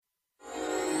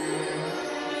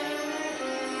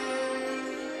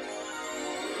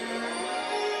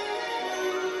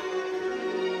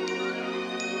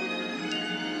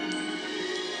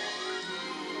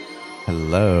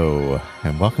Hello,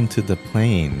 and welcome to the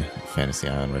Plane Fantasy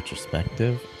Island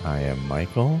Retrospective. I am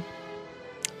Michael.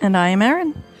 And I am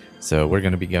Erin. So we're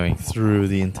going to be going through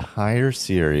the entire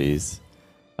series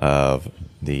of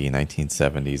the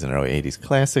 1970s and early 80s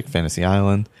classic Fantasy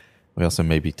Island. We also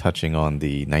may be touching on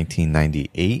the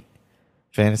 1998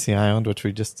 Fantasy Island, which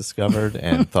we just discovered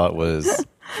and thought was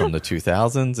from the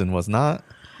 2000s and was not.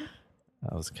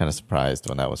 I was kind of surprised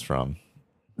when that was from.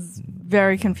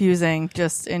 Very confusing,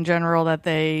 just in general, that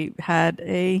they had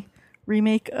a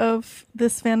remake of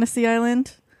this Fantasy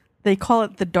Island. They call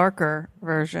it the darker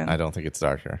version. I don't think it's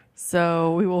darker.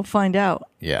 So we will find out.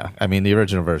 Yeah, I mean, the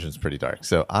original version is pretty dark.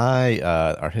 So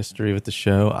our history with the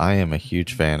show, I am a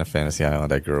huge fan of Fantasy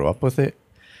Island. I grew up with it.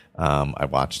 I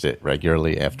watched it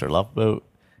regularly after Love Boat.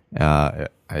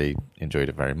 I enjoyed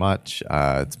it very much.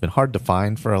 It's been hard to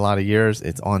find for a lot of years.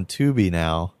 It's on Tubi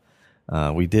now.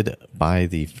 We did buy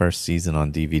the first season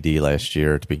on DVD last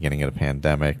year at the beginning of the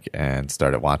pandemic and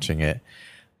started watching it.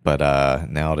 But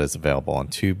now it is available on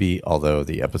Tubi, although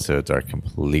the episodes are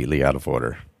completely out of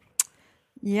order.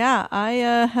 Yeah, I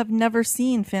have never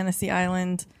seen Fantasy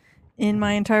Island in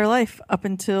my entire life up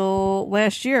until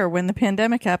last year when the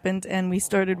pandemic happened and we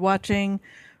started watching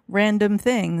random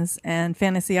things. And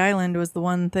Fantasy Island was the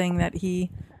one thing that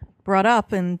he brought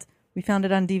up, and we found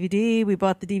it on DVD. We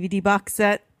bought the DVD box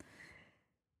set.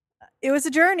 It was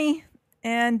a journey,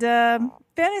 and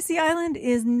Fantasy Island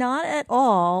is not at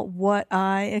all what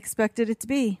I expected it to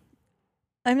be.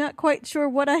 I'm not quite sure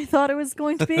what I thought it was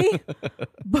going to be,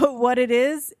 but what it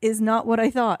is not what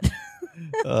I thought.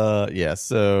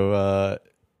 So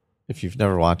if you've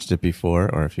never watched it before,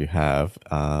 or if you have,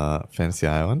 Fantasy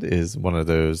Island is one of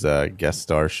those guest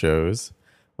star shows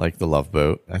like The Love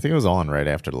Boat. I think it was on right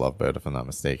after The Love Boat, if I'm not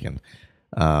mistaken.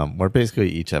 Where basically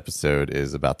each episode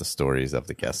is about the stories of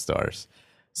the guest stars.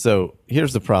 So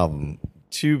here's the problem.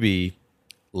 Tubi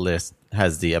list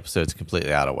has the episodes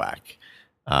completely out of whack.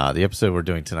 The episode we're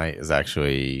doing tonight is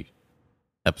actually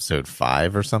episode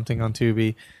 5 or something on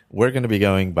Tubi. We're going to be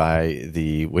going by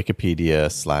the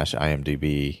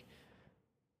Wikipedia/IMDb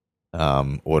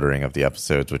ordering of the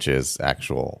episodes, which is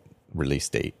actual release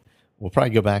date. We'll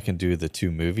probably go back and do the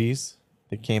 2 movies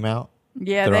that came out.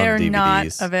 Yeah, they're not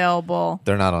available.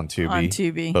 They're not on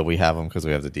Tubi. But we have them because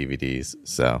we have the DVDs.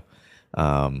 So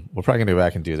we're probably going to go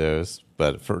back and do those.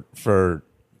 But for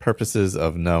purposes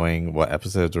of knowing what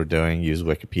episodes we're doing, use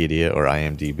Wikipedia or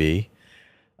IMDb.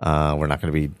 We're not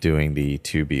going to be doing the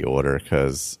Tubi order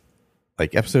because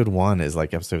like episode 1 is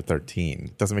like episode 13.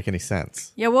 It doesn't make any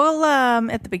sense. Yeah, we'll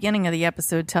at the beginning of the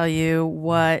episode tell you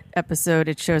what episode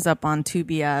it shows up on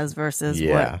Tubi as versus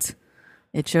what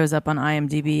it shows up on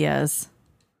IMDb as.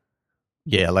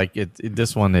 Yeah, like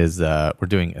this one is we're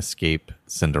doing Escape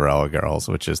Cinderella Girls,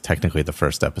 which is technically the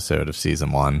first episode of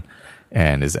season 1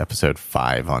 and is episode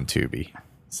 5 on Tubi.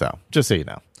 So just so you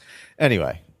know.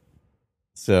 Anyway,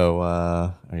 so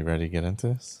are you ready to get into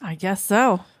this? I guess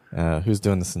so. Who's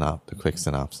doing the quick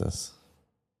synopsis?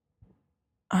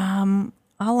 I'll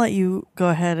let you go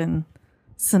ahead and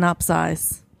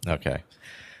synopsize. Okay.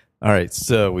 All right,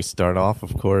 so we start off,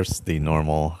 of course, the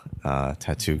normal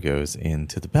tattoo goes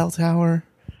into the bell tower,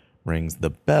 rings the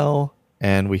bell,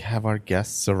 and we have our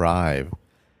guests arrive.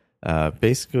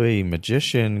 Basically,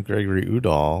 magician Gregory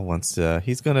Udall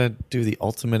he's going to do the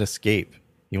ultimate escape.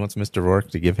 He wants Mr. Rourke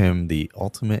to give him the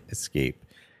ultimate escape.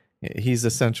 He's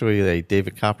essentially a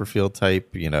David Copperfield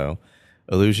type,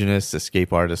 illusionist,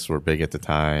 escape artists were big at the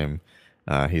time.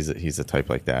 He's a type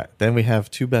like that. Then we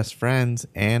have 2 best friends,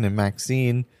 Anne and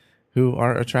Maxine, who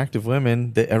are attractive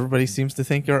women that everybody seems to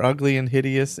think are ugly and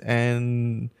hideous,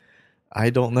 and I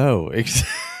don't know.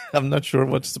 I'm not sure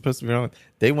what's supposed to be wrong.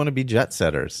 They want to be jet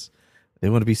setters. They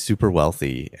want to be super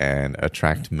wealthy and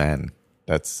attract men.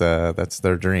 That's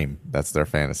their dream. That's their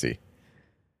fantasy.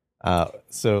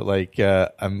 So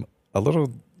I'm a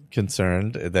little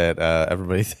concerned that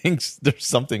everybody thinks there's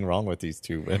something wrong with these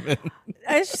 2 women.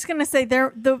 I was just going to say,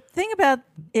 the thing about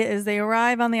it is they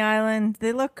arrive on the island,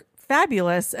 they look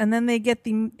fabulous, and then they get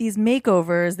these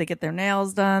makeovers. They get their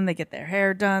nails done, they get their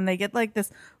hair done, they get like this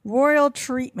royal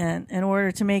treatment in order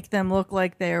to make them look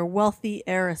like they're wealthy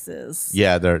heiresses.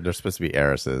 Yeah, they're supposed to be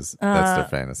heiresses. That's their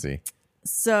fantasy.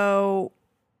 So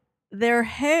their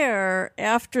hair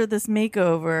after this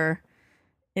makeover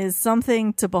is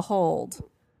something to behold.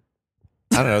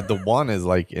 I don't know. The one is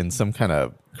like in some kind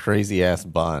of crazy ass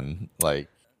bun.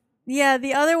 Yeah,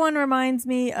 the other one reminds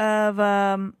me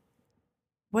of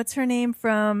what's her name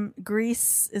from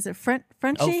Greece? Is it Frenchie?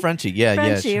 Oh, Frenchie. Yeah,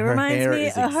 Frenchie.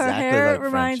 yeah. Her hair like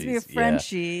reminds me of Frenchie's.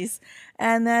 Frenchie's.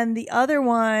 Yeah. And then the other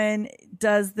one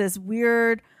does this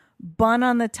weird bun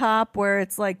on the top where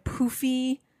it's like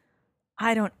poofy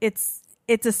I don't. It's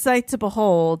a sight to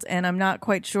behold, and I'm not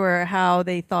quite sure how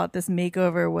they thought this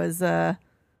makeover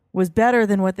was better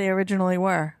than what they originally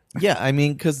were. Yeah, I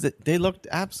mean, because they looked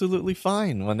absolutely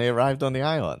fine when they arrived on the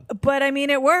island. But I mean,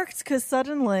 it worked because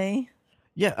suddenly.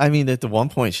 Yeah, I mean, at the one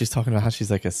point, she's talking about how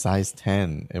she's like a size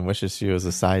 10 and wishes she was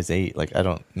a size 8. Like, I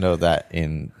don't know that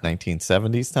in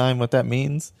 1970s time what that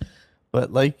means.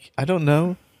 But, like, I don't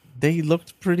know. They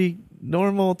looked pretty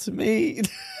normal to me.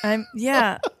 I'm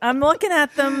looking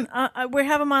at them. We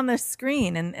have them on the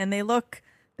screen, and they look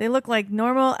like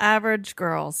normal, average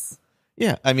girls.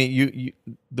 Yeah, I mean, you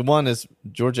the one is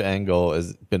Georgia Engel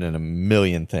has been in a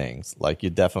million things. Like, you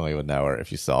definitely would know her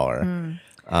if you saw her.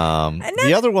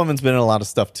 The other woman's been in a lot of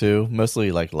stuff too,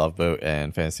 mostly like Love Boat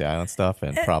and Fantasy Island stuff,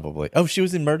 and probably she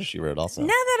was in Murder She Wrote also. Now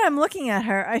that I'm looking at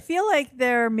her, I feel like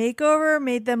their makeover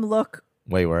made them look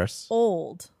way worse.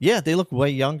 Old. Yeah, they look way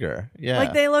younger. Yeah,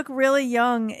 like they look really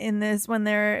young in this when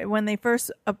they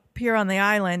first appear on the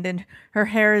island, and her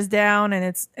hair is down, and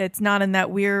it's not in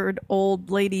that weird old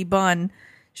lady bun.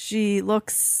 She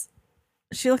looks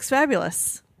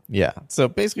fabulous. Yeah. So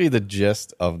basically, the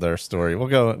gist of their story, we'll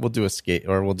do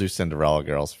we'll do Cinderella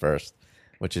Girls first,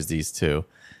 which is these two.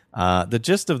 The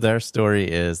gist of their story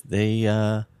is they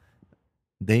are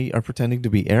pretending to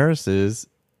be heiresses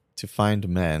to find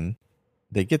men.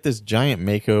 They get this giant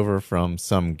makeover from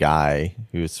some guy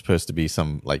who's supposed to be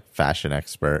some like fashion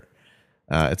expert.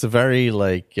 It's a very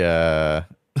like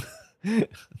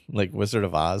like Wizard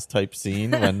of Oz type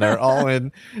scene when they're all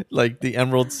in like the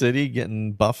Emerald City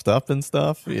getting buffed up and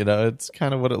stuff. You know, it's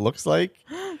kind of what it looks like.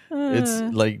 It's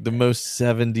like the most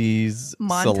 70s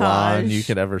montage salon you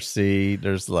could ever see.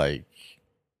 There's like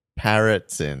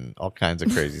parrots and all kinds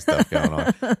of crazy stuff going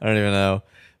on. I don't even know.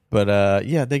 But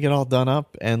yeah, they get all done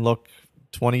up and look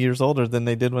 20 years older than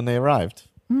they did when they arrived.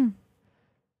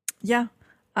 Yeah.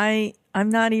 I'm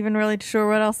not even really sure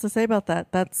what else to say about that.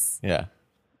 Yeah.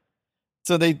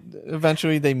 So they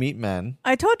eventually meet men.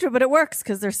 I told you, but it works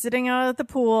because they're sitting out at the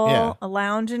pool,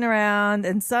 lounging around,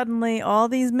 and suddenly all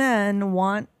these men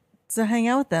want to hang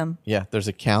out with them. Yeah, there's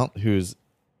a count who's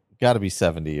got to be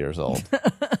 70 years old.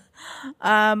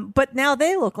 But now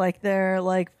they look like they're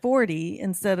like 40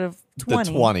 instead of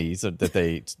 20. The 20s that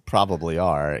they probably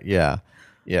are. Yeah.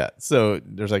 Yeah. So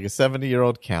there's like a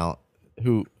 70-year-old count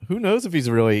who knows if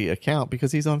he's really a count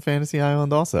because he's on Fantasy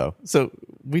Island also. So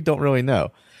we don't really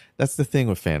know. That's the thing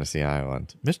with Fantasy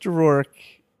Island. Mr. Rourke,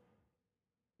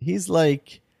 he's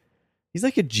like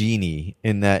a genie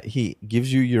in that he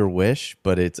gives you your wish,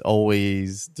 but it's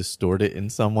always distorted in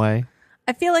some way.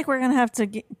 I feel like we're going to have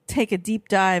to take a deep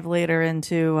dive later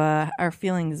into our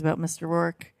feelings about Mr.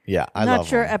 Rourke. Yeah, I'm not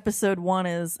sure him. Episode 1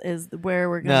 is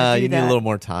where we're going to do that. No, you need a little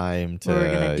more time to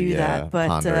we're going to do that, but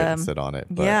ponder it and sit on it.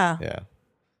 But, yeah.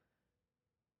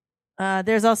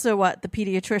 There's also the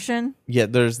pediatrician? Yeah,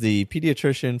 there's the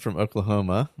pediatrician from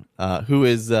Oklahoma, who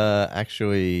is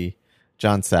actually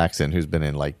John Saxon, who's been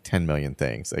in like 10 million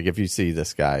things. Like if you see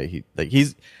this guy,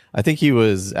 I think he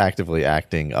was actively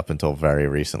acting up until very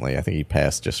recently. I think he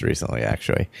passed just recently,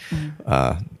 actually.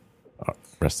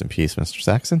 Rest in peace, Mr.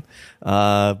 Saxon.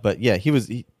 But yeah, he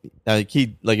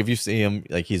if you see him,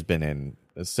 like he's been in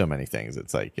so many things,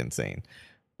 it's like insane.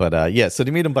 But yeah, so they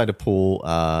meet him by the pool.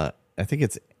 I think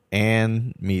it's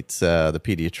Anne meets the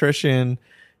pediatrician,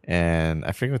 and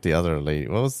I forget what the other lady.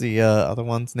 What was the other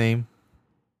one's name?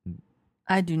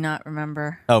 I do not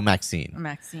remember. Oh,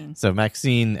 Maxine. So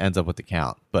Maxine ends up with the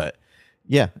count. But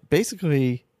yeah,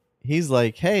 basically, he's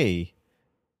like, "Hey,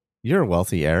 you're a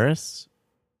wealthy heiress.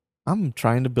 I'm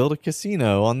trying to build a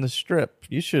casino on the strip.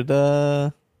 You should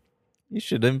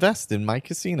invest in my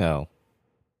casino."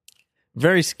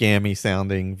 Very scammy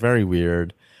sounding, very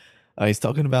weird. He's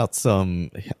talking about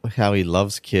how he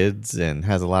loves kids and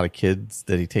has a lot of kids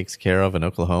that he takes care of in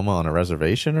Oklahoma on a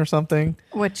reservation or something.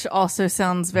 Which also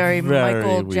sounds very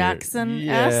Michael Jackson-esque.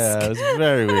 Yeah, it's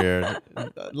very weird.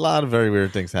 A lot of very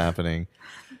weird things happening.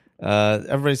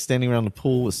 Everybody's standing around the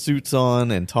pool with suits on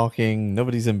and talking.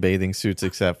 Nobody's in bathing suits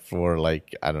except for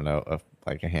like, I don't know,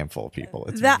 like a handful of people.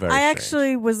 It's very strange.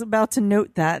 Actually was about to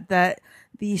note that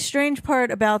the strange part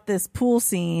about this pool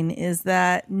scene is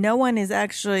that no one is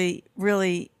actually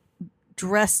really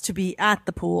dressed to be at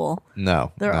the pool.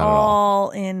 No, they're all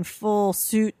in full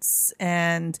suits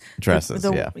and dresses.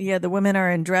 The women are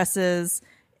in dresses.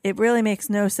 It really makes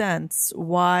no sense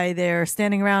why they're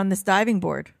standing around this diving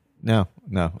board. No.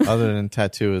 Other than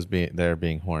Tattoo is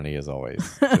being horny as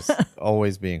always, just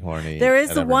always being horny. There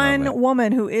is the one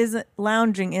woman who is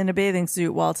lounging in a bathing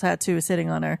suit while Tattoo is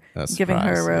sitting on her, giving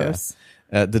her a rose.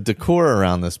 Yeah. The decor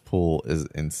around this pool is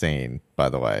insane. By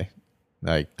the way,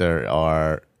 like there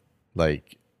are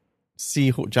like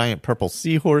giant purple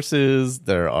seahorses.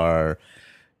 There are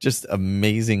just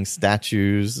amazing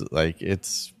statues. Like,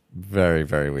 it's very,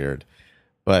 very weird.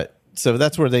 But so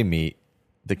that's where they meet.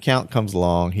 The Count comes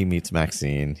along. He meets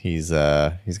Maxine. He's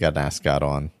got an ascot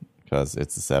on because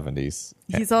it's the 70s.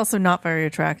 He's also not very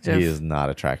attractive. He is not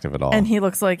attractive at all. And he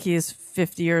looks like he's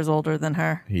 50 years older than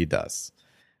her. He does.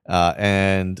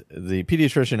 And the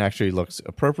pediatrician actually looks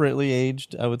appropriately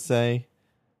aged, I would say,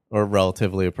 or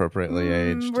relatively appropriately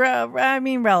aged. I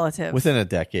mean, relative. Within a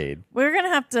decade. We're going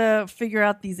to have to figure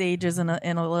out these ages in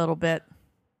a little bit.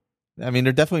 I mean,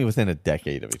 they're definitely within a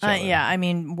decade of each other. Yeah, I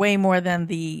mean, way more than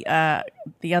the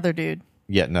other dude.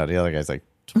 Yeah, no, the other guy's like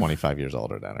 25 years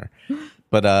older than her.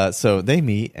 But so they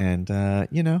meet, and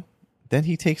then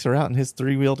he takes her out in his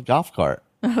 3-wheeled golf cart.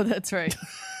 Oh, that's right.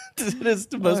 It is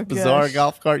the most bizarre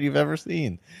golf cart you've ever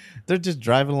seen. They're just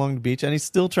driving along the beach, and he's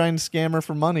still trying to scam her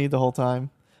for money the whole time.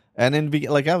 And then,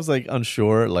 I was like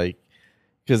unsure,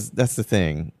 because that's the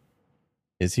thing.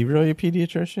 Is he really a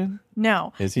pediatrician?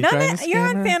 No. Is he trying to scam You're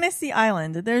on her? Fantasy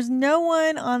Island. There's no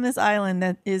one on this island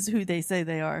that is who they say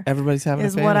they are. Everybody's having a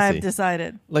fantasy. Is what I've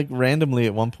decided. Like, randomly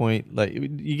at one point, like,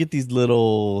 you get these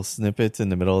little snippets in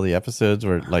the middle of the episodes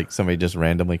where, like, somebody just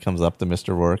randomly comes up to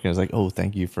Mr. Rourke and is like, oh,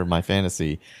 thank you for my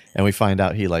fantasy. And we find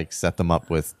out he, like, set them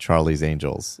up with Charlie's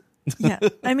Angels. Yeah.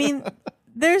 I mean,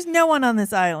 there's no one on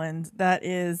this island that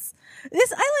is...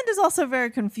 This island is also very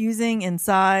confusing in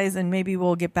size, and maybe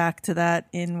we'll get back to that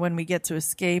when we get to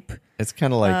Escape. It's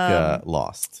kind of like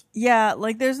Lost. Yeah,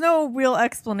 like there's no real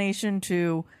explanation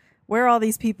to where all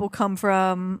these people come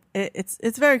from.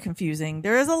 It's very confusing.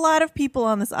 There is a lot of people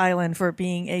on this island for it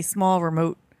being a small,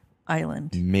 remote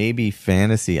island. Maybe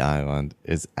Fantasy Island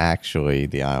is actually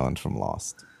the island from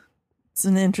Lost. It's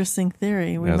an interesting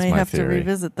theory. We That's may my have theory. to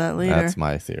revisit that later. That's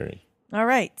my theory. All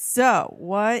right. So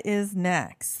what is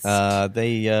next?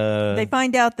 They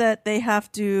find out that they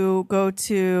have to go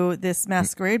to this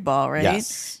masquerade ball, right?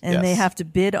 Yes. And they have to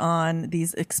bid on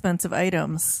these expensive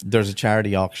items. There's a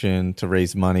charity auction to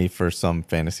raise money for some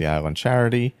Fantasy Island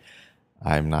charity.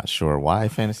 I'm not sure why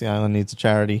Fantasy Island needs a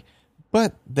charity,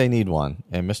 but they need one,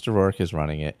 and Mr. Rourke is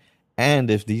running it. And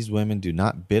if these women do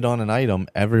not bid on an item,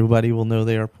 everybody will know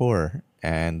they are poor,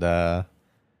 and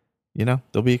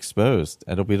they'll be exposed.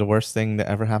 It'll be the worst thing that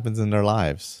ever happens in their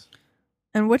lives.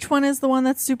 And which one is the one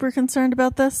that's super concerned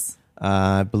about this?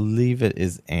 I believe it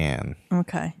is Anne.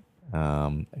 Okay.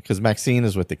 Because Maxine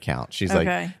is with the Count. She's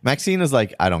Okay. Maxine is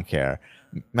like, I don't care.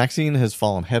 Maxine has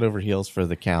fallen head over heels for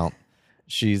the Count.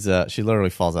 She literally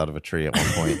falls out of a tree at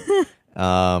one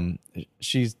point.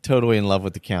 She's totally in love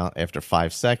with the Count. After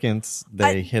 5 seconds,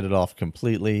 they hit it off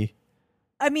completely.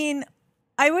 I mean,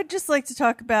 I would just like to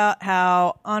talk about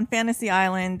how on Fantasy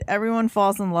Island, everyone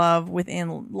falls in love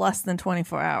within less than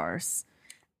 24 hours.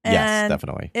 And yes,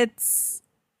 definitely. It's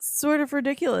sort of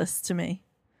ridiculous to me.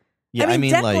 Yeah, I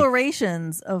mean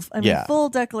declarations full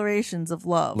declarations of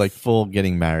love. Like full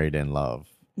getting married in love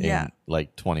in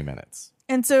like 20 minutes.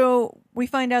 And so we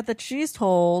find out that she's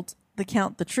told the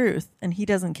Count the truth and he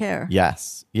doesn't care.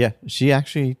 Yes. Yeah. She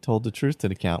actually told the truth to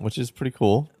the Count, which is pretty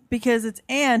cool. Because it's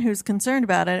Anne who's concerned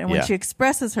about it. And when she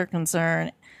expresses her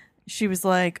concern, she was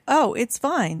like, oh, it's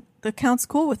fine. The Count's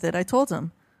cool with it. I told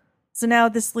him. So now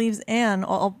this leaves Anne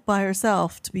all by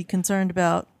herself to be concerned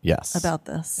about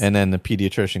this. And then the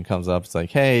pediatrician comes up. It's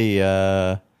like, hey,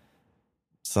 why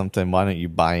don't you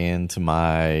buy into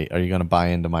are you going to buy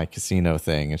into my casino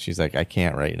thing? And she's like, I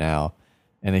can't right now.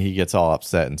 And then he gets all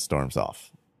upset and storms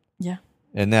off. Yeah.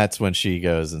 And that's when she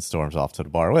goes and storms off to the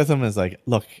bar with him and is like,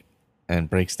 look, and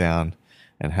breaks down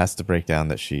and has to break down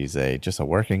that she's just a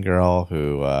working girl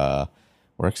who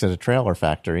works at a trailer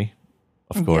factory,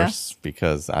 of course,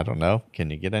 because I don't know, can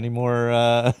you get any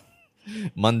more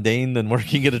mundane than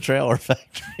working at a trailer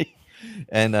factory?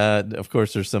 And of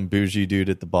course, there's some bougie dude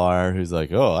at the bar who's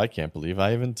like, oh, I can't believe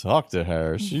I even talked to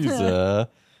her. She's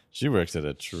she works at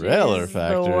a trailer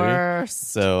factory. The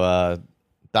worst. So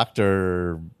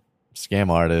Dr. Scam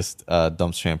Artist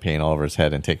dumps champagne all over his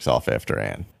head and takes off after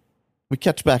Anne. We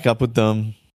catch back up with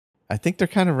them. I think they're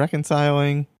kind of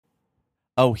reconciling.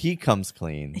 Oh, he comes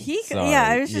clean.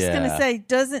 I was just gonna say,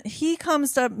 he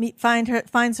comes to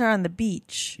finds her on the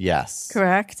beach? Yes.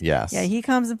 Correct? Yes. Yeah, he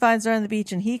comes and finds her on the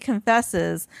beach, and he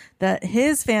confesses that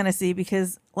his fantasy,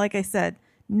 because, like I said,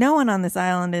 no one on this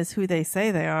island is who they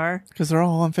say they are. Because they're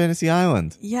all on Fantasy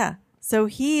Island. Yeah. So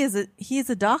he's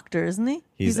a doctor, isn't he?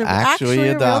 He's actually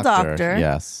a real doctor.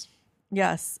 Yes.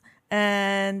 Yes.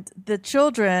 And the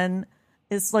children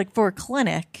is like for a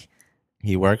clinic.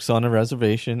 He works on a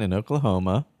reservation in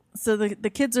Oklahoma. So the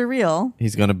kids are real.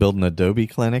 He's going to build an Adobe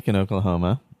clinic in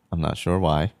Oklahoma. I'm not sure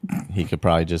why. He could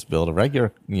probably just build a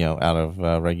regular, out of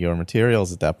regular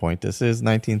materials at that point. This is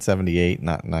 1978,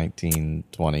 not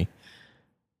 1920.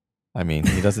 I mean,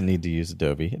 he doesn't need to use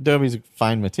Adobe. Adobe's a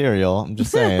fine material. I'm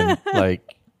just saying, it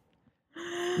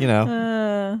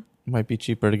might be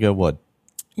cheaper to go wood.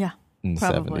 Yeah, in the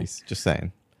probably. 70s. Just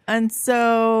saying. And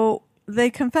so they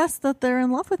confess that they're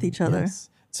in love with each other. Yes.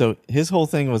 So his whole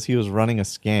thing was he was running a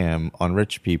scam on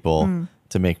rich people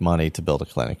to make money to build a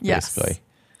clinic, basically.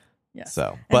 Yes.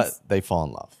 So, but they fall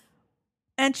in love.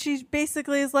 And she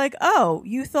basically is like, oh,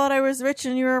 you thought I was rich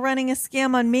and you were running a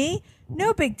scam on me?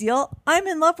 No big deal. I'm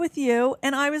in love with you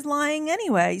and I was lying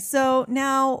anyway. So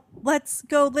now let's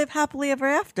go live happily ever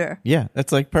after. Yeah,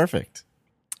 that's like perfect.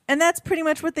 And that's pretty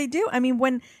much what they do. I mean,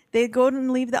 when they go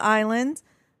and leave the island,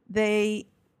 they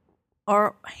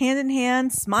are hand in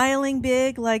hand, smiling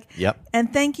big,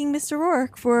 and thanking Mr.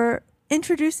 Rourke for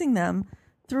introducing them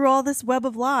through all this web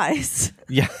of lies.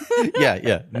 Yeah.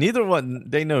 Neither one,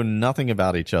 they know nothing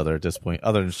about each other at this point,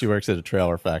 other than she works at a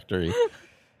trailer factory.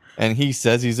 And he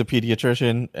says he's a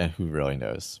pediatrician, and who really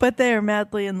knows? But they are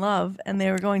madly in love, and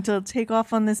they were going to take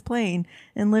off on this plane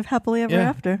and live happily ever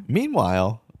after.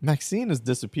 Meanwhile, Maxine has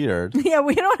disappeared. Yeah,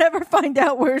 we don't ever find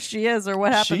out where she is or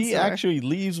what happens She to her. actually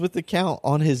leaves with the Count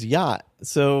on his yacht.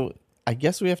 So I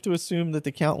guess we have to assume that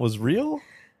the Count was real?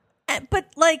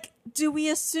 But, do we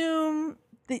assume...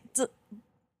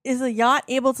 Is a yacht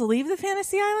able to leave the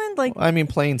fantasy island?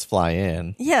 Planes fly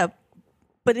in. Yeah,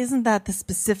 but isn't that the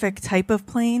specific type of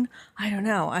plane? I don't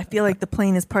know. I feel like the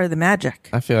plane is part of the magic.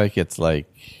 I feel like it's like,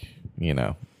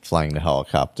 flying the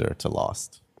helicopter to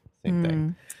Lost. Same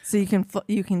thing. So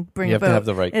you can bring you a boat. have to have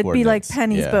the right It'd be like coordinates.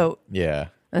 Penny's boat. Yeah.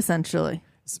 Essentially.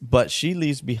 But she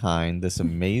leaves behind this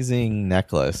amazing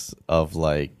necklace of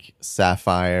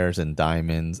sapphires and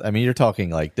diamonds. I mean, you're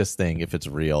talking this thing, if it's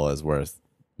real, is worth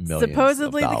millions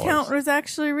Supposedly of the dollars. Count was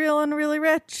actually real and really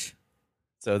rich.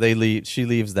 So she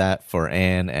leaves that for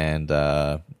Anne and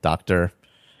Doctor,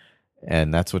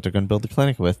 and that's what they're going to build the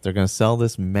clinic with. They're going to sell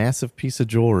this massive piece of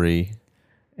jewelry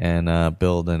and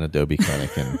build an Adobe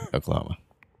clinic in Oklahoma.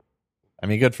 I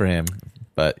mean, good for him,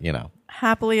 but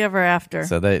Happily ever after.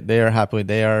 So they are happily,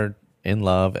 they are in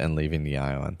love and leaving the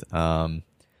island.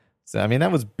 So I mean,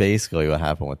 that was basically what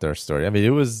happened with their story. I mean, it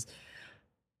was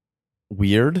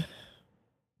weird.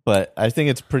 But I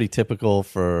think it's pretty typical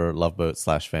for Love Boat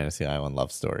 / Fantasy Island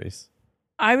love stories.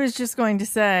 I was just going to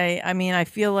say, I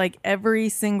feel like every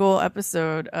single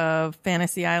episode of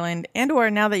Fantasy Island,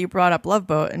 or now that you brought up Love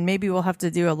Boat, and maybe we'll have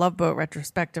to do a Love Boat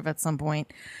retrospective at some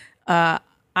point,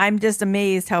 I'm just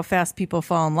amazed how fast people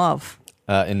fall in love.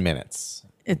 In minutes.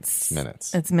 It's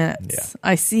minutes. It's minutes. Yeah.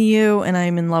 I see you and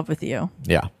I'm in love with you.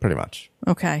 Yeah, pretty much.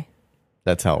 Okay.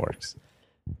 That's how it works.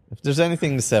 If there's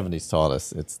anything the 70s taught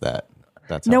us, it's that.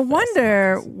 That's no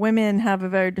wonder women have a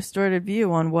very distorted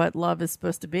view on what love is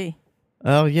supposed to be.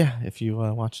 Oh, yeah. If you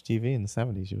watch TV in the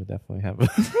 70s, you would definitely have a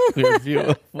clear view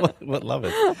of what love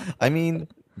is. I mean,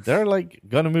 they're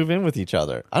going to move in with each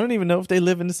other. I don't even know if they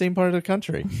live in the same part of the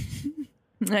country.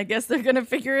 I guess they're going to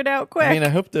figure it out quick. I mean, I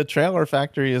hope the trailer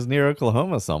factory is near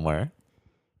Oklahoma somewhere.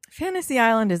 Fantasy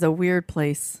Island is a weird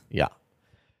place. Yeah.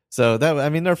 So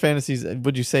their fantasies,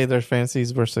 would you say their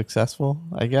fantasies were successful,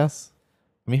 I guess?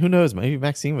 I mean, who knows? Maybe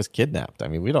Maxine was kidnapped. I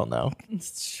mean, we don't know.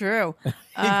 It's true. Who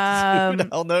the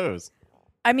hell knows?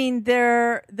 I mean,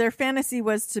 their fantasy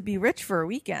was to be rich for a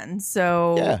weekend.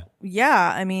 So,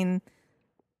 yeah, I mean...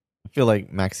 I feel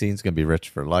like Maxine's going to be rich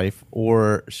for life,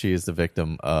 or she is the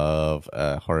victim of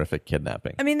a horrific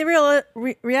kidnapping. I mean, the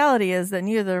reality is that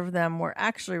neither of them were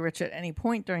actually rich at any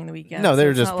point during the weekend. No, they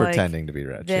were just pretending to be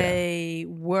rich. They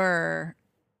were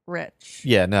rich.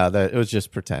 Yeah, no, it was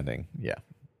just pretending. Yeah.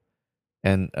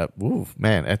 And,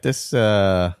 man, at this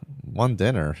one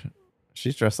dinner,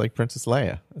 she's dressed like Princess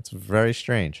Leia. It's very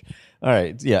strange. All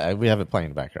right. Yeah, we have it playing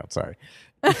in the background. Sorry.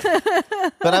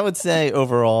 But I would say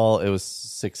overall it was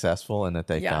successful in that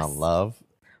they found love.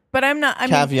 But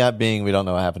Caveat being we don't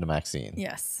know what happened to Maxine.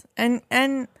 Yes.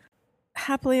 And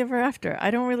happily ever after. I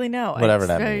don't really know. Whatever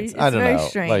that means. I don't know.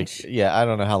 Strange. I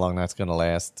don't know how long that's going to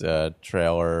last.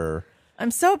 Trailer. I'm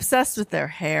so obsessed with their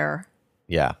hair.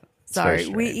 Yeah. Sorry.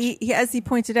 As he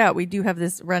pointed out, we do have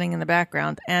this running in the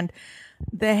background, and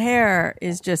the hair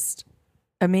is just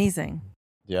amazing.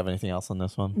 Do you have anything else on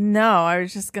this one? No, I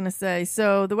was just going to say,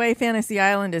 so the way Fantasy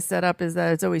Island is set up is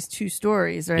that it's always two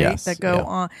stories, right? Yes, that go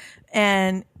on,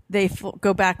 and they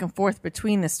go back and forth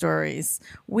between the stories.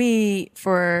 We,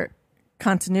 for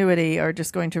continuity, are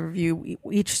just going to review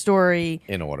each story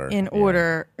in order.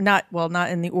 Not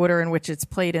in the order in which it's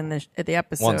played in the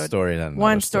episode. One story, then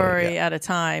one story at a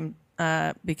time,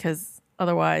 because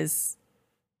otherwise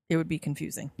it would be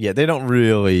confusing. Yeah, they don't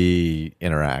really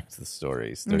interact, the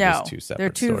stories. They're just two separate they're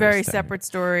two stories very thing. separate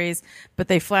stories, but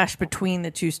they flash between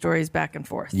the two stories back and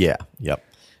forth. Yeah, yep.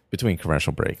 Between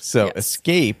commercial breaks. So Yes.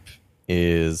 Escape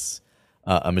is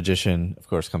a magician, of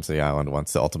course, comes to the island,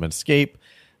 wants the ultimate escape.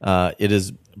 It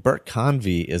is Bert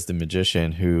Convy is the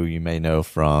magician who you may know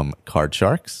from Card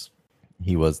Sharks.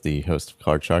 He was the host of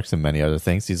Card Sharks and many other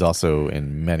things. He's also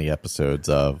in many episodes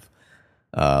of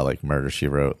like Murder, She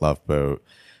Wrote, Love Boat.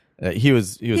 He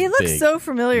looks big. So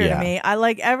familiar Yeah. to me. I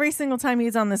like every single time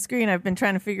he's on the screen, I've been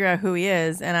trying to figure out who he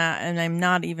is, and I'm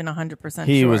not even 100% sure.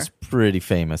 He was pretty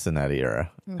famous in that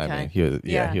era. I Okay. mean,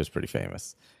 he Yeah. was pretty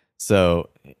famous. So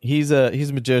he's a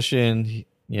magician.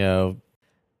 You know,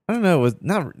 I don't know. Was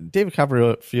not David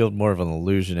Copperfield more of an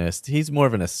illusionist? He's more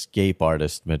of an escape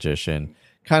artist magician,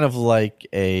 kind of like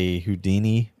a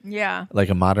Houdini, Yeah, like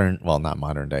a not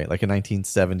modern day, like a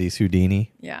 1970s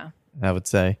Houdini. yeah. I would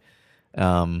say,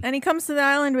 And he comes to the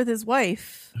island with his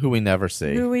wife, who we never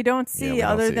see, who we don't see we don't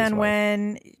other see his than wife.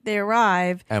 when they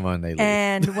arrive. and when they leave.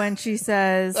 And when she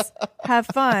says, have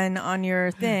fun on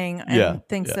your thing, and Yeah,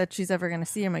 thinks yeah. that she's ever going to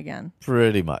see him again.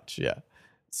 Pretty much, yeah.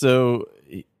 So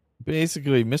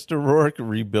basically, Mr. Rourke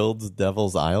rebuilds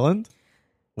Devil's Island,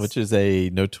 which is a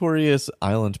notorious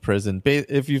island prison.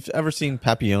 If you've ever seen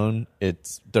Papillon,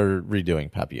 they're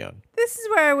redoing Papillon. This is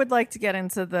where I would like to get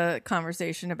into the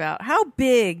conversation about how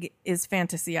big is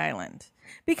Fantasy Island.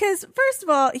 Because, first of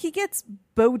all, he gets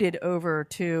boated over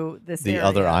to this The area,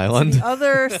 other to island? the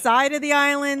other side of the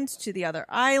island, to the other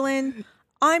island.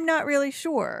 I'm not really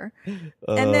sure.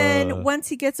 And then once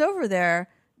he gets over there,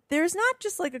 there's not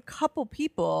just like a couple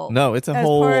people. No, it's a as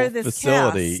whole part of this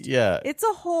facility. cast. Yeah. It's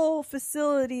a whole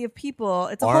facility of people.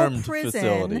 It's a Armed whole prison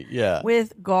facility, yeah.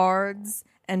 with guards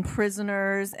and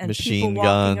prisoners and Machine people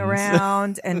walking guns.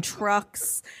 around and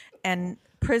trucks and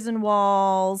prison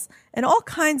walls and all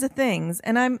kinds of things.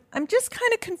 And I'm just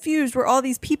kind of confused where all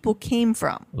these people came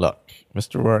from. Look,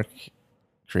 Mr. Rourke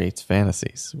creates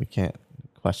fantasies. We can't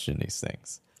question these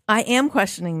things. I am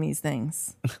questioning these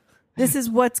things. This is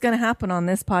what's going to happen on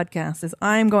this podcast is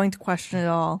I'm going to question it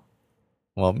all.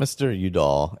 Well, Mr.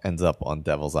 Udall ends up on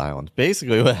Devil's Island.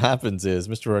 Basically, what happens is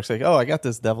Mr. Rourke's like, "Oh, I got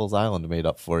this Devil's Island made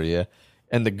up for you,"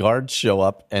 and the guards show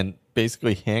up and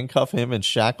basically handcuff him and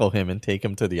shackle him and take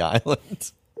him to the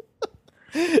island.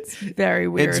 Very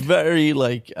weird. It's very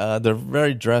like they're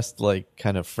very dressed like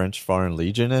kind of French Foreign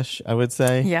Legion-ish, I would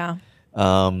say. Yeah.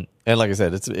 And like I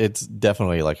said, it's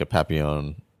definitely like a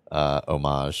Papillon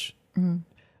homage.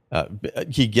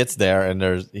 He gets there, and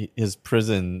his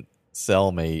prison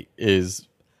cellmate is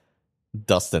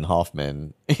Dustin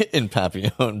Hoffman in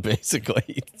Papillon,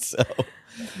 basically. So,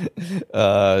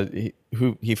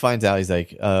 he finds out, he's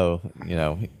like, oh, you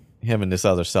know, him and this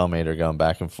other cellmate are going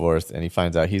back and forth, and he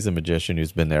finds out he's a magician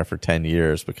who's been there for 10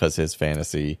 years because his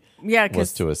fantasy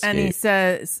was to escape.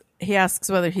 And he asks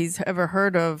whether he's ever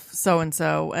heard of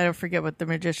so-and-so. I don't forget what the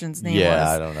magician's name was. Yeah,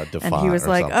 I don't know. And Defont he was or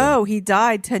like, something. oh, he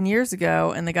died 10 years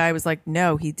ago. And the guy was like,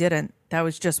 no, he didn't. That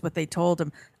was just what they told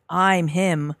him. I'm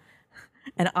him.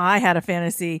 And I had a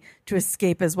fantasy to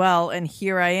escape as well. And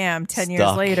here I am 10 years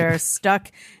Stuck. later,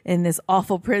 stuck in this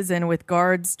awful prison with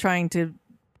guards trying to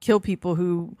kill people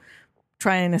who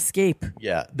try and escape.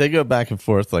 Yeah, they go back and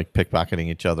forth, like pickpocketing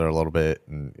each other a little bit,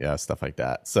 and yeah, stuff like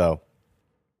that. So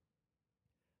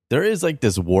there is like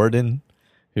this warden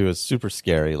who is super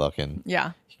scary looking.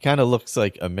 Yeah. He kind of looks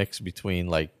like a mix between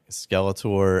like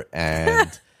Skeletor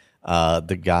and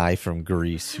the guy from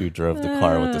Grease who drove the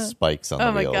car with the spikes on the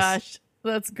Oh my wheels. gosh.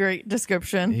 That's great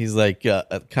description. He's like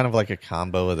kind of like a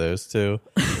combo of those two.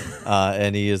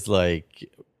 And he is like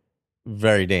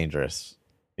very dangerous.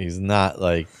 He's not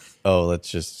like, oh, let's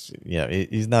just,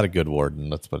 he's not a good warden.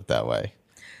 Let's put it that way.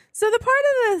 So the part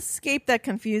of the escape that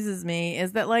confuses me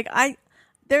is that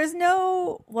there's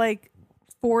no like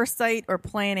foresight or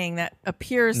planning that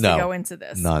appears to go into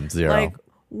this. None, zero. Like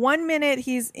 1 minute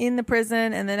he's in the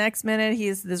prison and the next minute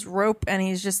he's this rope and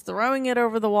he's just throwing it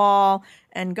over the wall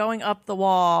and going up the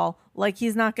wall like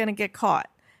he's not going to get caught.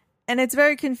 And it's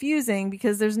very confusing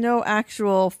because there's no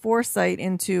actual foresight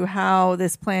into how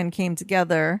this plan came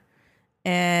together,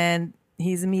 and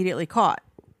he's immediately caught.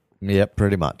 Yep,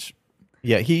 pretty much.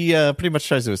 Yeah, he pretty much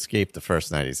tries to escape the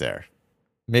first night he's there.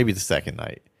 Maybe the second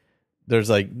night. There's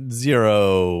like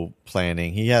zero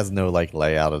planning. He has no like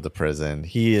layout of the prison.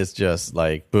 He is just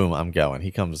like, boom, I'm going.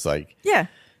 He comes like, Yeah.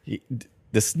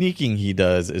 the sneaking he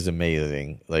does is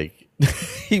amazing. Like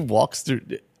he walks through.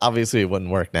 Obviously, it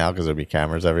wouldn't work now because there'd be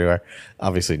cameras everywhere.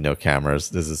 Obviously, no cameras.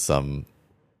 This is some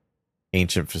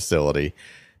ancient facility.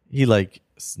 He like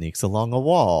sneaks along a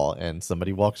wall, and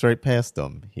somebody walks right past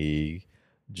him. He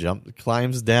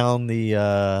climbs down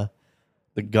the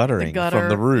guttering from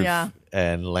the roof, yeah.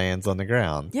 and lands on the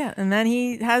ground. Yeah, and then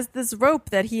he has this rope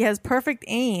that he has perfect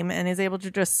aim and is able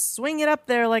to just swing it up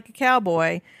there like a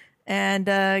cowboy and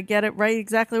get it right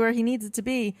exactly where he needs it to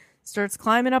be. Starts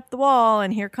climbing up the wall,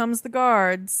 and here comes the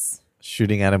guards.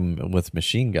 Shooting at him with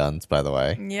machine guns, by the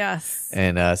way. Yes.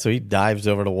 And so he dives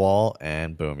over the wall,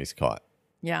 and boom, he's caught.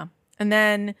 Yeah. And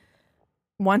then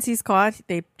once he's caught,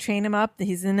 they chain him up.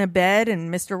 He's in a bed,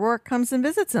 and Mr. Rourke comes and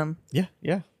visits him.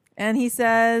 Yeah. And he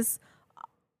says,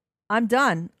 I'm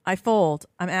done. I fold.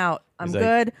 I'm out. I'm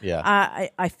good. Yeah.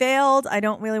 I failed. I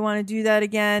don't really want to do that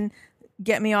again.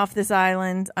 Get me off this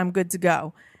island. I'm good to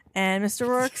go. And Mr.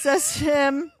 Rourke says to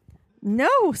him,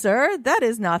 no, sir, that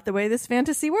is not the way this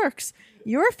fantasy works.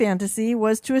 Your fantasy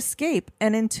was to escape,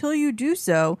 and until you do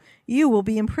so, you will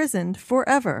be imprisoned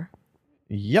forever.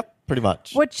 Yep, pretty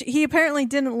much. Which he apparently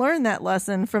didn't learn that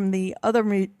lesson from the other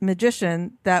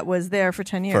magician that was there for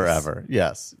 10 years. Forever.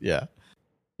 Yes. Yeah.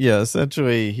 Yeah,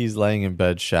 essentially, he's laying in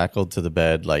bed, shackled to the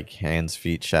bed, like hands,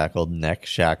 feet shackled, neck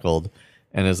shackled,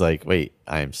 and is like, wait,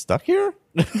 I'm stuck here?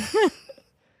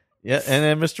 Yeah, and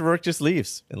then Mr. Rourke just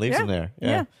leaves him there.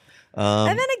 Yeah.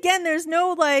 And then again, there's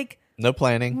no like no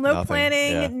planning, no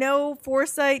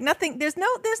foresight, nothing. There's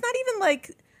not even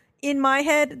like in my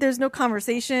head. There's no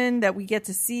conversation that we get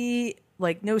to see,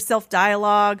 like no self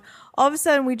dialogue. All of a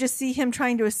sudden, we just see him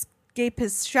trying to escape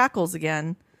his shackles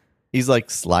again. He's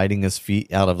like sliding his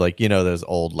feet out of like those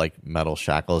old like metal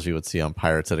shackles you would see on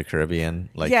Pirates of the Caribbean.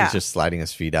 Like he's just sliding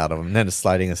his feet out of them, and then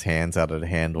sliding his hands out of the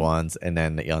hand wands, and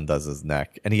then he undoes his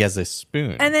neck, and he has a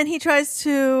spoon, and then he tries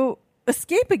to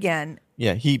escape again.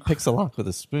 Yeah, he picks a lock with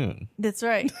a spoon. That's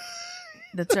right.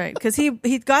 That's right. Because he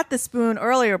got the spoon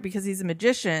earlier because he's a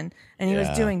magician and he was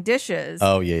doing dishes.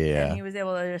 Oh, yeah. And he was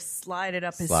able to just slide it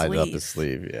up his sleeve. Slide it up his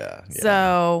sleeve, yeah.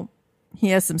 So he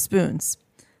has some spoons.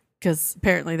 Because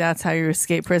apparently that's how you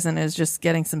escape prison is just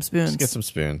getting some spoons. Just get some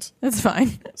spoons. That's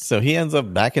fine. So he ends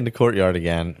up back in the courtyard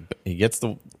again. He gets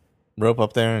the rope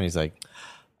up there and he's like,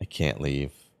 I can't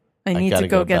leave. I need to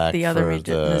go get the other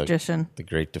magician. The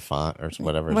Great Defant or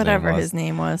whatever his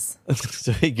name was.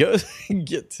 So he goes and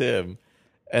gets him.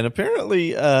 And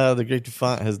apparently the Great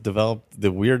Defant has developed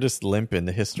the weirdest limp in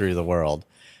the history of the world,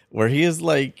 where he is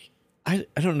like, I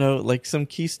don't know, like some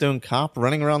Keystone Cop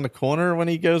running around the corner when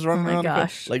he goes running around.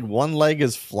 Gosh. Like one leg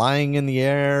is flying in the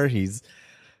air.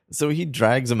 So he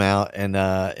drags him out, and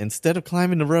instead of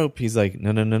climbing the rope, he's like,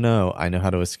 no, I know how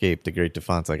to escape. The Great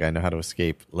Defant's like, I know how to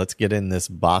escape. Let's get in this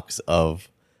box of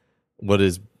what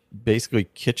is basically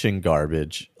kitchen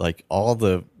garbage, like all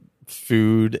the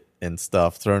food and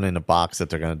stuff thrown in a box that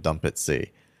they're going to dump at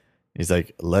sea. He's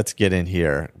like, let's get in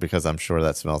here because I'm sure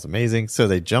that smells amazing. So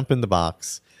they jump in the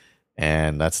box,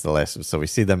 and that's the last. So we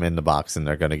see them in the box, and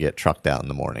they're going to get trucked out in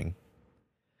the morning.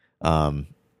 So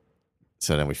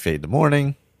then we fade to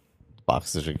morning.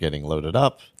 Boxes are getting loaded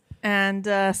up. And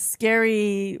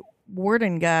scary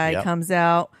warden guy comes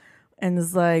out and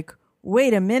is like,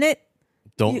 wait a minute.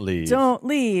 Don't leave. Don't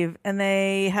leave. And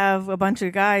they have a bunch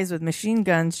of guys with machine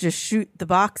guns just shoot the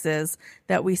boxes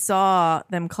that we saw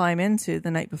them climb into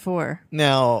the night before.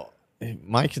 Now,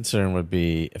 my concern would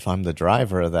be if I'm the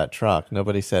driver of that truck,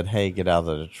 nobody said, hey, get out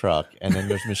of the truck. And then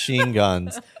there's machine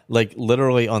guns, like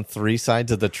literally on three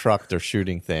sides of the truck, they're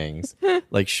shooting things,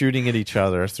 like shooting at each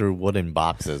other through wooden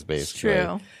boxes, basically.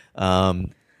 It's true.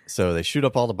 So they shoot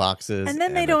up all the boxes. And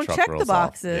then they don't check the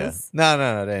boxes. Yeah.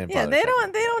 No, they didn't. Yeah, they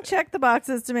don't check the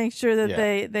boxes to make sure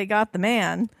that they got the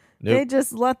man. Nope. They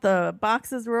just let the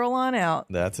boxes roll on out.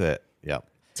 That's it. Yep.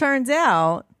 Turns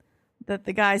out that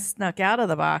the guys snuck out of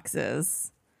the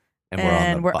boxes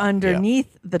and we're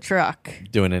underneath the truck.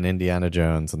 Doing an Indiana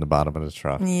Jones on the bottom of the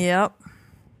truck. Yep.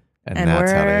 And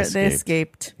that's how they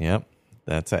escaped. Yep.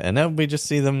 That's it. And then we just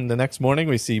see them the next morning.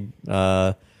 We see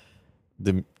the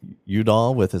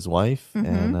Udall with his wife.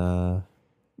 And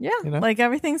like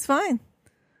everything's fine.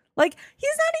 Like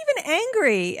he's not even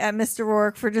angry at Mr.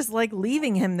 Rourke for just like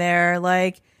leaving him there.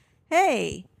 Like,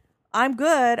 hey, I'm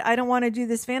good. I don't want to do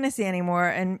this fantasy anymore.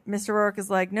 And Mr. Rourke is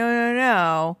like,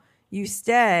 no. You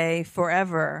stay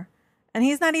forever. And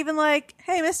he's not even like,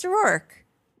 hey, Mr. Rourke,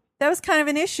 that was kind of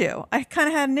an issue. I kind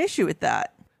of had an issue with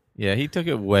that. Yeah, he took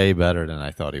it way better than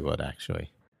I thought he would, actually.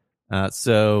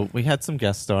 So we had some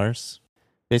guest stars.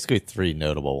 Basically 3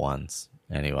 notable ones,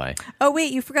 anyway. Oh,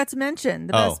 wait, you forgot to mention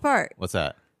the best part. What's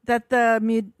that? That the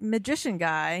magician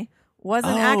guy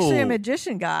wasn't actually a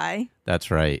magician guy. That's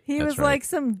right. He was like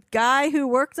some guy who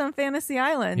worked on Fantasy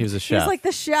Island. He was a chef. He was like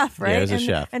the chef, right? Yeah, he was a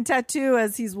chef. And Tattoo,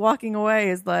 as he's walking away,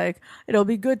 is like, it'll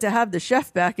be good to have the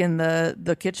chef back in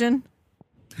the kitchen.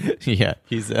 Yeah,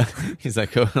 he's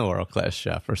like a world-class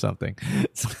chef or something.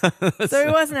 So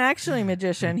he wasn't actually a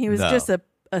magician. He was No. just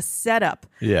a setup.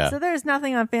 Yeah. So there's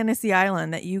nothing on Fantasy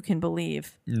Island that you can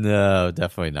believe. No,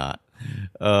 definitely not.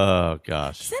 Oh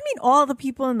gosh. Does that mean all the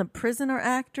people in the prison are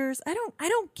actors? I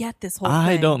don't get this whole thing.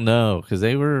 I don't know because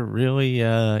they were really,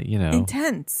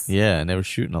 Intense. yeah, and they were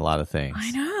shooting a lot of things.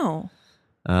 I know.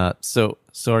 So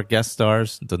our guest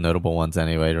stars, the notable ones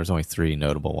anyway. There's only 3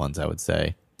 notable ones, I would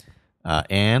say.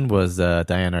 Anne was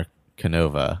Diana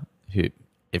Canova, who,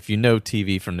 if you know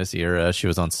TV from this era, she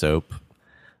was on Soap.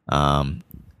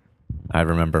 I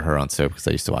remember her on Soap because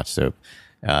I used to watch Soap.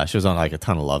 She was on like a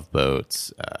ton of Love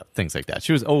Boats, things like that.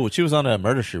 She was on a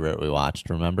Murder, She Wrote we watched,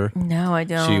 remember? No, I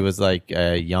don't. She was like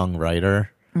a young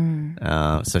writer.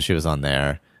 So she was on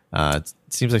there. It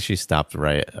seems like she stopped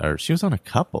or she was on a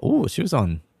couple. Oh, she was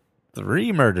on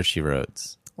 3 Murder, She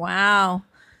Wrote. Wow.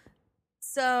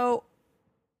 So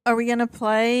are we going to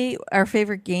play our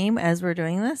favorite game as we're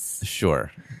doing this?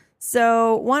 Sure.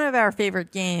 So one of our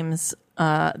favorite games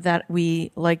that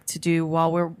we like to do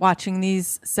while we're watching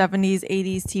these 70s,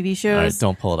 80s TV shows. All right,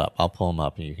 don't pull it up. I'll pull them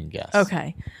up and you can guess.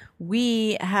 Okay.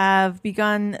 We have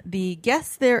begun the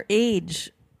Guess Their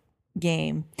Age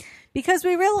game because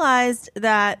we realized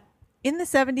that in the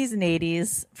 70s and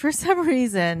 80s, for some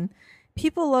reason,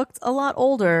 people looked a lot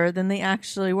older than they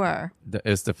actually were.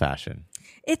 It's the fashion.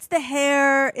 It's the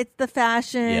hair, it's the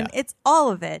fashion, Yeah. it's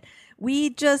all of it.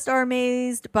 We just are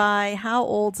amazed by how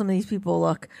old some of these people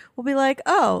look. We'll be like,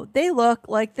 oh, they look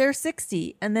like they're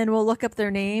 60. And then we'll look up their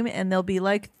name and they'll be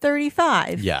like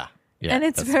 35. Yeah. Yeah. And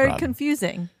it's that's the very problem.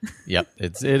 confusing. Yep.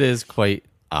 It is quite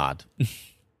odd.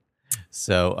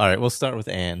 So, all right, we'll start with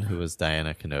Anne, who was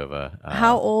Diana Canova.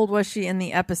 How old was she in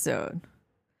the episode?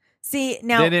 See,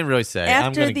 now They didn't really say.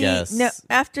 I'm going to guess. No,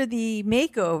 after the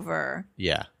makeover,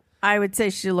 Yeah. I would say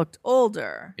she looked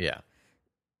older. Yeah.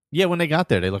 Yeah, when they got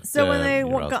there, they looked So when they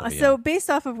relatively so young. based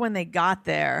off of when they got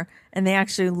there, and they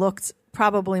actually looked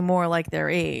probably more like their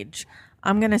age,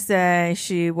 I'm gonna say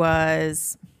she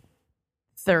was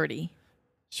 30.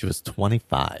 She was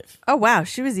 25. Oh wow,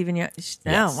 she was even young. Yes.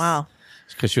 Oh wow,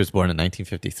 Because she was born in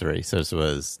 1953. So this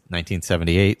was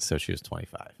 1978. So she was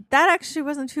 25. that actually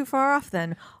wasn't too far off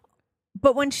then.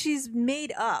 But when she's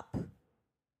made up,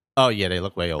 Oh, yeah, they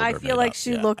look way older. I feel made like up.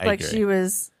 she Yeah, looked I like agree. she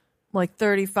was like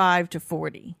 35 to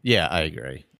 40. Yeah, I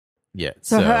agree. Yeah.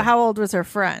 So how old was her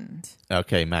friend?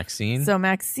 Okay, Maxine. So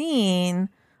Maxine,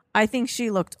 I think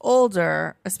she looked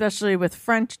older, especially with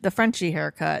the Frenchie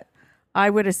haircut. I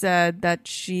would have said that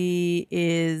she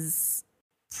is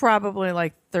probably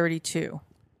like 32.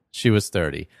 She was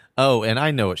 30. Oh, and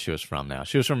I know what she was from now.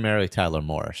 She was from Mary Tyler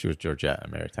Moore. She was Georgette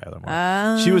and Mary Tyler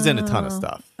Moore. She was in a ton of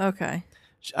stuff. Okay.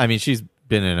 I mean, she's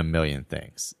been in a million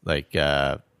things. Like,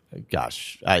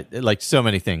 gosh, like so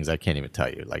many things I can't even tell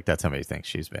you. Like, that's how many things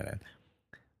she's been in.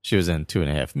 She was in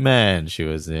 2.5 Men. She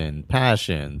was in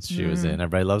Passions. She was in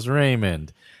Everybody Loves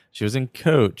Raymond. She was in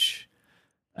Coach.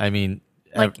 I mean,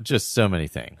 just so many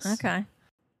things. Okay.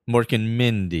 Mork and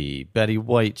Mindy, Betty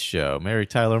White show, Mary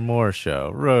Tyler Moore show,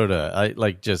 Rhoda,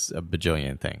 just a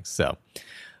bajillion things. So,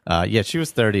 yeah, she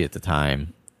was 30 at the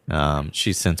time.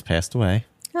 She's since passed away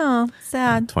Oh, in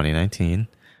sad. 2019.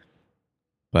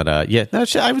 But yeah, no,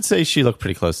 I would say she looked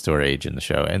pretty close to her age in the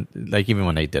show, and like even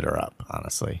when they did her up,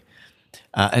 honestly.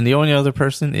 And the only other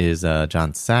person is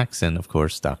John Saxon, of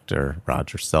course, Dr.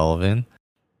 Roger Sullivan.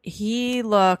 He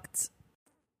looked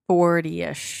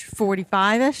 40-ish,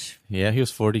 45-ish. Yeah, he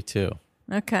was 42.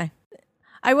 Okay.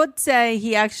 I would say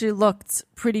he actually looked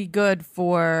pretty good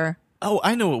for Oh,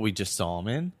 I know what we just saw him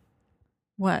in.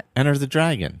 what? Enter the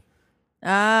Dragon.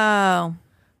 Oh,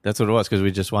 That's what it was, because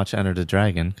we just watched Enter the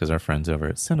Dragon, because our friends over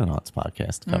at Cinenauts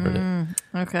podcast covered it.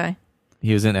 okay.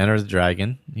 He was in Enter the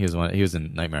Dragon. He was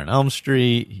in Nightmare on Elm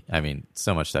Street. I mean,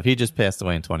 so much stuff. He just passed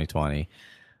away in 2020.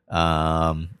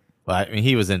 But I mean,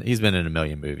 he's been in a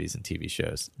million movies and TV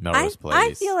shows. Melrose Place.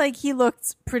 I feel like he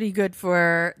looked pretty good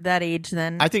for that age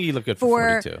then. I think he looked good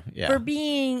for 42. Yeah.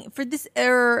 For this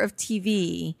era of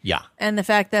TV. Yeah. And the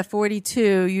fact that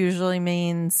 42 usually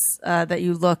means that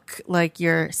you look like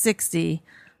you're 60.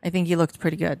 I think he looked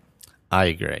pretty good. I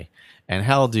agree. And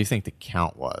how old do you think the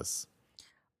Count was?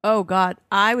 Oh God,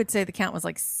 I would say the count was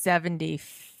like 70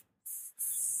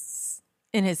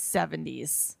 in his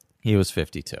 70s. He was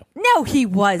 52. No, he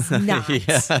was not.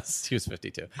 Yes, he was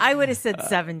 52. I would have said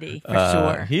 70 for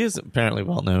sure. He is apparently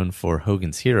well known for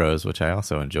Hogan's Heroes, which I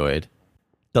also enjoyed.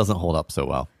 Doesn't hold up so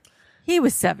well. He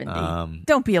was 70.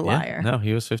 Don't be a Yeah, liar. no,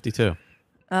 he was 52.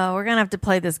 We're going to have to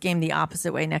play this game the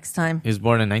opposite way next time. He was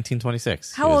born in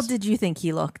 1926. How old did you think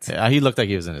he looked? He looked like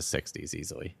he was in his 60s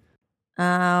easily.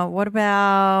 What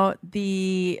about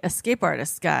the escape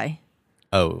artist guy?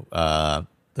 Oh,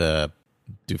 the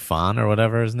Dufan or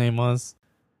whatever his name was,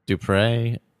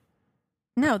 Dupre.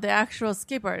 No, the actual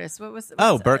escape artist. What was?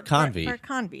 Oh, Bert Convy. Bert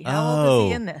Convy. How old is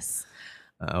he in this?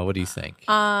 What do you think?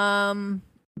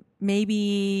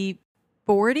 Maybe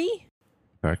 40.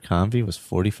 Bert Convy was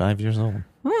 45 years old.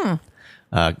 Hmm.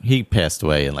 He passed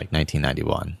away in like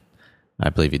 1991. I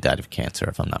believe he died of cancer,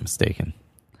 if I'm not mistaken.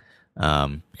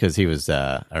 Because he was,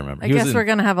 I remember. I guess we're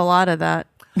gonna have a lot of that.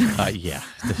 Yeah,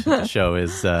 the show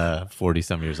is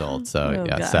 40-some years old, so Oh,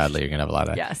 yeah, gosh. sadly you're gonna have a lot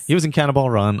of. Yes. He was in Cannonball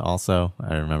Run, also.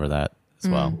 I remember that as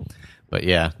well. But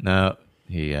yeah, no,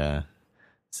 he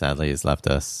sadly has left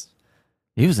us.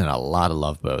 He was in a lot of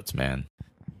Love Boats, man.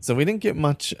 So we didn't get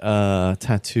much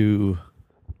tattoo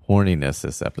horniness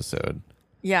this episode.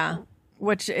 Yeah,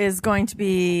 which is going to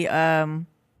be a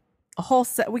whole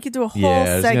set. We could do a whole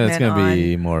Yeah, segment. it's gonna on,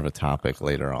 be more of a topic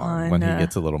later on when he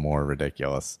gets a little more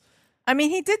ridiculous. I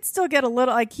mean, he did still get a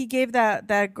little. Like he gave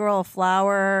that girl a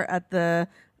flower at the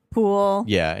pool.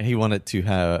 Yeah, he wanted to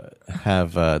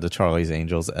have the Charlie's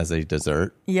Angels as a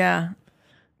dessert Yeah,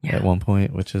 at one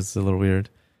point, which is a little weird.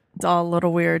 it's all a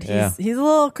little weird. Yeah. He's a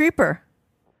little creeper.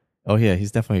 Oh yeah,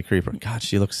 he's definitely a creeper. God,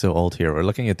 she looks so old here. We're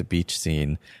looking at the beach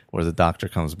scene where the doctor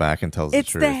comes back and tells It's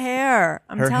the truth. the hair.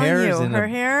 I'm her telling hair you, is in her a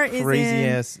hair is crazy in.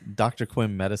 ass Dr.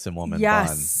 Quinn medicine woman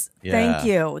Yes, bun. Yeah. thank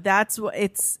you. That's what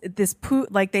it's this poof.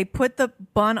 Like they put the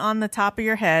bun on the top of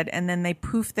your head, and then they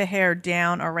poof the hair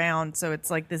down around, so it's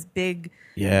like this big,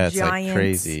 Yeah, it's giant, like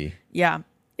crazy. Yeah,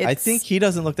 I think he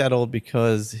doesn't look that old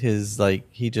because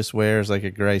he just wears like a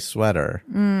gray sweater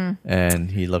and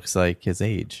he looks like his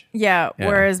age. Yeah, Yeah.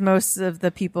 whereas most of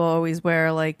the people always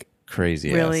wear like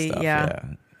Crazy Really, ass stuff. yeah.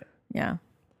 yeah.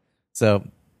 So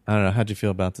I don't know. How'd you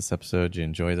feel about this episode? Did you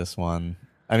enjoy this one?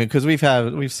 I mean, because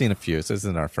we've seen a few, so this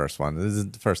isn't our first one. This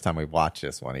isn't the first time we've watched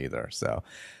this one either. So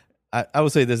I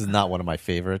would say this is not one of my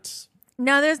favorites.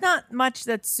 No, there's not much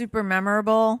that's super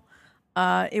memorable.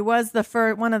 It was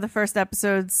one of the first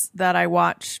episodes that I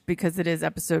watched because it is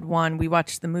episode 1. We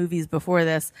watched the movies before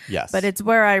this. Yes. But it's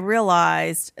where I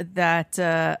realized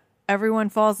that everyone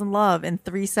falls in love in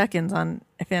 3 seconds on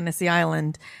Fantasy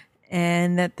Island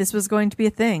and that this was going to be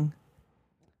a thing.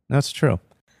 That's true.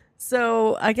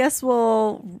 So I guess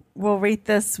we'll rate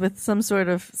this with some sort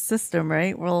of system,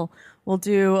 right? We'll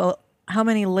do how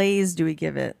many lays do we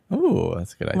give it? Ooh,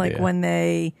 that's a good idea. Like when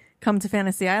they come to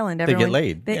Fantasy Island, get everyone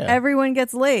laid, yeah. Everyone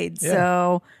gets laid. Yeah.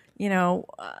 So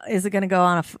is it going to go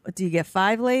on do you get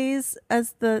 5 lays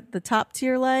as the top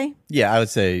tier lay? Yeah, I would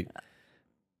say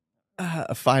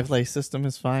a 5-lay system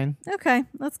is fine. Okay,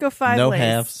 let's go 5 No lays.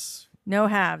 halves. No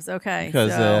halves. Okay,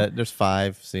 Because so, there's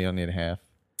 5, so you don't need a half.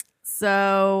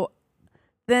 so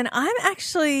then I'm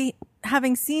actually,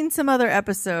 having seen some other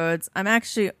episodes, I'm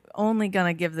actually only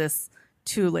going to give this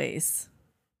 2 lays.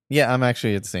 Yeah, I'm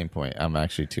actually at the same point. I'm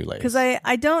actually 2 lays. Because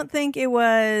I don't think it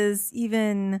was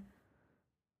even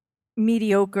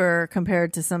mediocre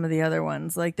compared to some of the other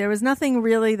ones. Like there was nothing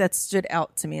really that stood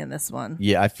out to me in this one.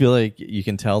 Yeah, I feel like you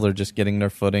can tell they're just getting their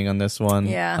footing on this one.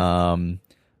 Yeah.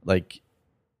 Like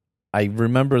I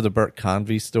remember the Bert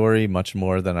Convy story much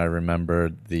more than I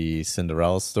remembered the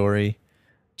Cinderella story,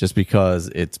 just because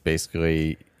it's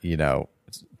basically,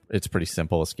 it's pretty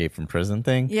simple escape from prison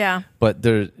thing. Yeah. But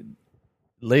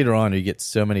later on, you get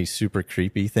so many super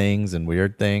creepy things and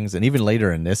weird things. And even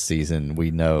later in this season, we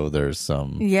know there's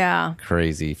some Yeah.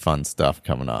 crazy fun stuff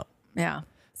coming up. Yeah.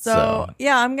 So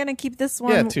yeah, I'm going to keep this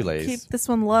one. Yeah, 2 lays. Keep this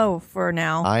one low for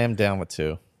now. I am down with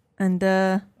 2. And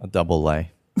A double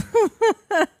lay.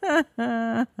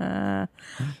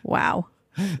 wow.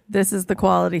 This is the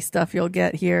quality stuff you'll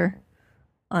get here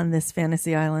on this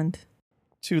Fantasy Island.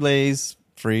 2 lays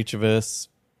for each of us.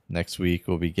 Next week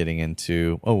we'll be getting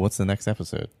into what's the next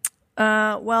episode?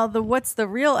 Well, what's the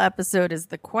real episode is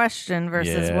the question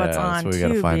versus what's on that's what we Tubi.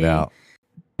 gotta find out.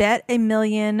 Bet a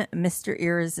Million, Mr.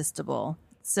 Irresistible.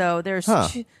 So there's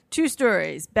two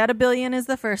stories. Bet a Billion is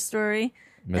the first story,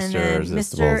 and Mr. then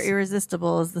Irresistible. Mr.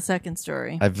 Irresistible is the second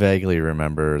story. I vaguely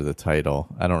remember the title.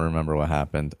 I don't remember what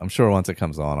happened. I'm sure once it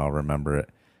comes on, I'll remember it.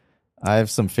 I have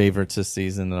some favorites this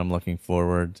season that I'm looking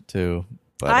forward to.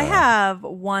 But, I have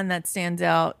one that stands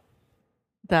out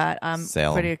that I'm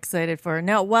Salem. pretty excited for.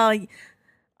 No, well,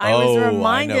 I was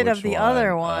reminded of the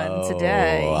other one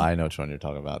today. Oh, I know which one you're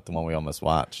talking about. The one we almost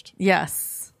watched.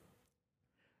 Yes.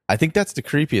 I think that's the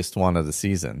creepiest one of the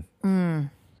season.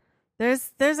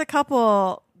 There's a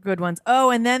couple good ones. Oh,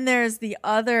 and then there's the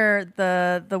other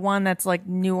the one that's like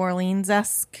New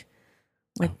Orleans-esque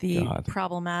with the God.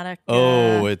 problematic.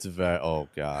 It's very. Oh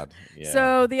God. Yeah.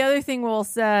 So the other thing we'll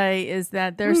say is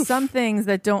that there's some things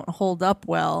that don't hold up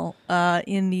well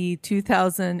in the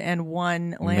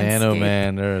 2001 landscape. Man, oh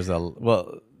man,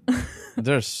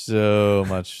 there's so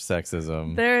much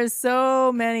sexism. There is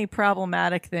so many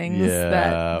problematic things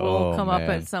that will come up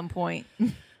at some point.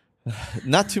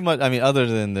 Not too much. I mean, other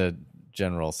than the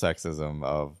general sexism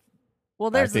of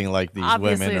acting like these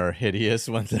women are hideous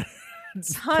when they're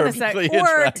ton of sex,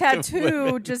 or Tattoo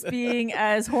women. just being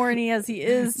as horny as he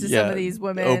is to some of these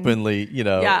women openly,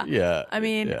 I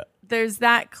mean, there's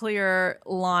that clear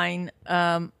line,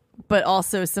 but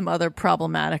also some other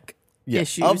problematic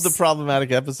issues. Of the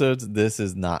problematic episodes, this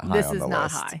is not high on the list. This is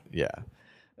not high. Yeah.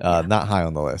 Not high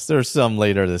on the list. There's some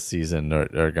later this season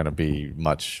that are going to be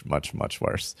much, much, much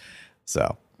worse.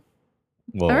 So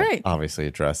we'll obviously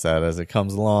address that as it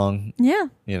comes along. Yeah.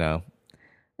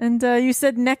 And you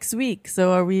said next week.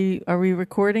 So are we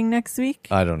recording next week?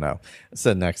 I don't know. I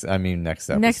said next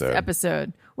episode. Next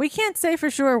episode. We can't say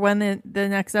for sure when the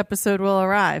next episode will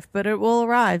arrive, but it will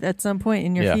arrive at some point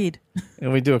in your feed.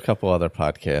 And we do a couple other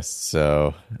podcasts.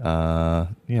 So,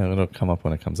 it'll come up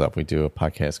when it comes up. We do a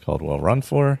podcast called We'll Run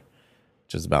For,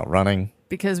 which is about running.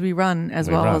 Because we run as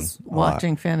well as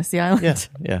watching Fantasy Island.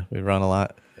 Yeah, we run a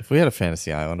lot. If we had a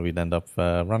Fantasy Island, we'd end up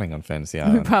running on Fantasy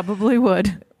Island. We probably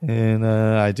would. And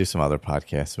I do some other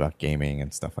podcasts about gaming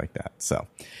and stuff like that. So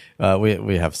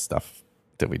we have stuff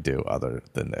that we do other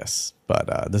than this.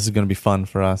 But this is going to be fun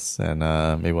for us. And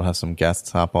maybe we'll have some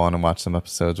guests hop on and watch some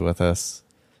episodes with us.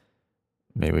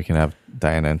 Maybe we can have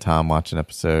Diana and Tom watch an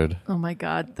episode. Oh my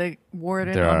God. The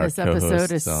warden on this episode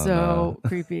is so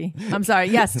creepy. I'm sorry.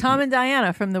 Yes, Tom and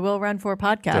Diana from the Will Run For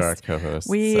podcast. They're our co-hosts.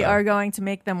 We are going to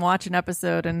make them watch an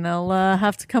episode and they'll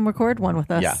have to come record one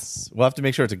with us. Yes. We'll have to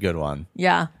make sure it's a good one.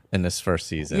 Yeah. In this first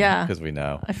season. Yeah. Because we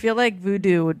know. I feel like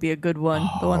Voodoo would be a good one.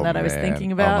 The one that I was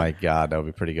thinking about. Oh my God. That would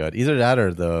be pretty good. Either that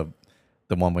or the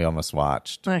one we almost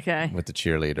watched. Okay. With the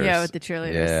cheerleaders. Yeah, with the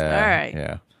cheerleaders. Yeah. All right.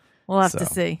 Yeah. We'll have to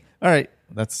see. All right.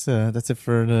 That's it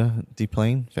for the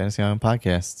Deplane Fantasy Island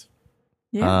podcast.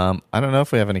 Yeah. I don't know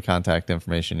if we have any contact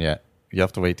information yet. You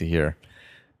have to wait to hear.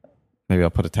 Maybe I'll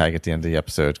put a tag at the end of the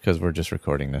episode because we're just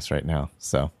recording this right now.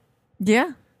 So,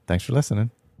 yeah. Thanks for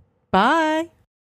listening. Bye.